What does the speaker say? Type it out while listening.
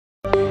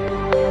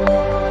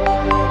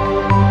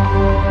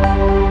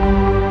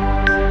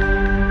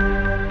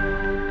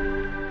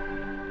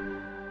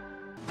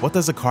What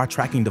does a car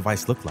tracking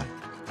device look like?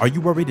 Are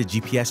you worried a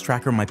GPS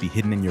tracker might be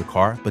hidden in your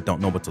car but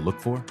don't know what to look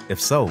for? If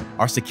so,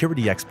 our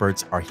security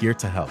experts are here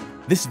to help.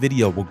 This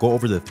video will go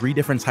over the 3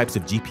 different types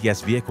of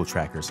GPS vehicle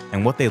trackers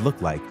and what they look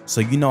like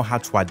so you know how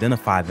to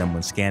identify them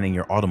when scanning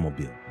your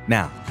automobile.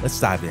 Now, let's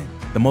dive in.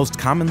 The most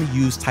commonly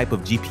used type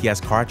of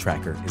GPS car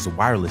tracker is a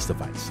wireless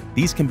device.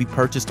 These can be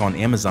purchased on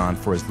Amazon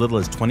for as little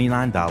as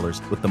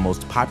 $29, with the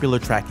most popular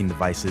tracking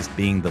devices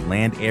being the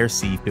Land Air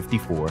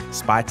C54,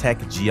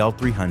 Spytech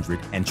GL300,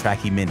 and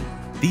Tracky Mini.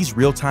 These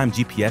real-time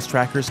GPS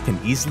trackers can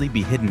easily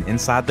be hidden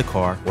inside the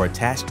car or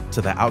attached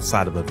to the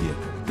outside of a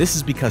vehicle. This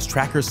is because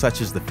trackers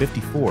such as the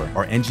 54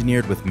 are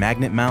engineered with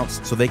magnet mounts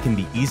so they can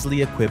be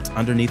easily equipped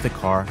underneath a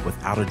car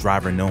without a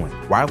driver knowing.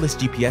 Wireless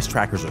GPS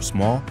trackers are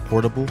small,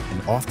 portable,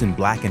 and often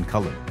black in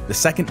color. The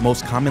second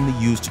most commonly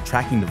used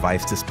tracking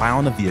device to spy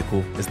on a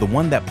vehicle is the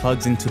one that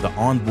plugs into the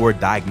onboard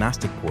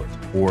diagnostic port,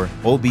 or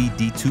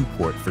OBD2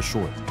 port for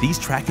short. These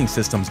tracking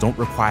systems don't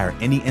require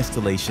any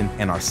installation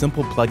and are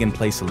simple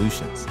plug-and-play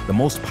solutions. The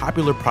most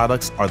popular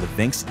products are the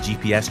Vinx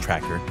GPS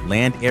tracker,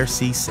 Land Air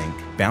C Sync,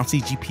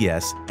 Bouncy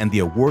GPS, and the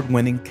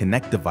award-winning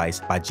Connect device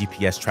by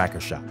GPS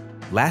Tracker Shop.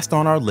 Last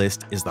on our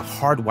list is the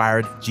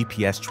hardwired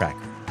GPS tracker.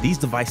 These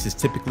devices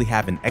typically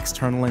have an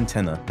external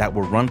antenna that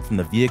will run from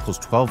the vehicle's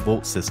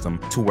 12-volt system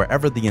to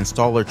wherever the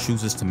installer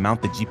chooses to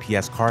mount the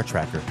GPS car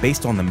tracker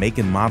based on the make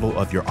and model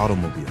of your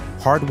automobile.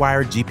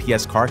 Hardwired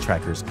GPS car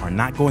trackers are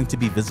not going to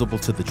be visible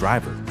to the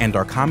driver and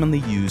are commonly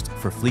used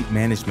for fleet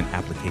management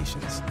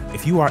applications.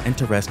 If you are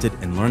interested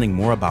in learning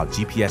more about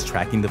GPS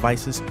tracking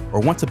devices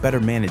or want to better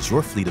manage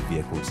your fleet of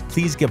vehicles,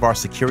 please give our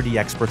security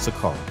experts a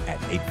call at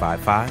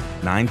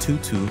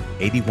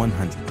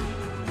 855-922-8100.